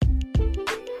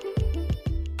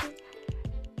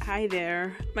Hi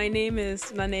there, my name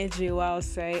is Naneji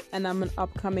Wause, and I'm an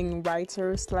upcoming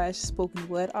writer slash spoken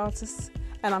word artist,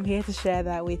 and I'm here to share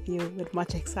that with you with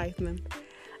much excitement.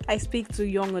 I speak to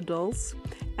young adults,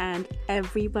 and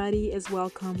everybody is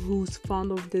welcome who's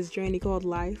fond of this journey called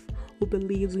life, who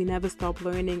believes we never stop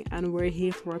learning and we're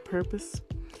here for a purpose.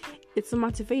 It's a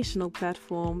motivational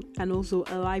platform and also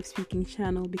a live speaking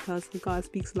channel because God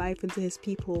speaks life into his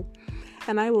people.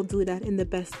 And I will do that in the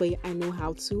best way I know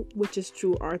how to, which is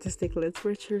through artistic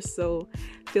literature. So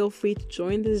feel free to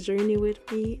join this journey with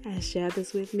me and share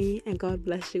this with me. And God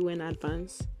bless you in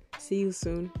advance. See you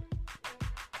soon.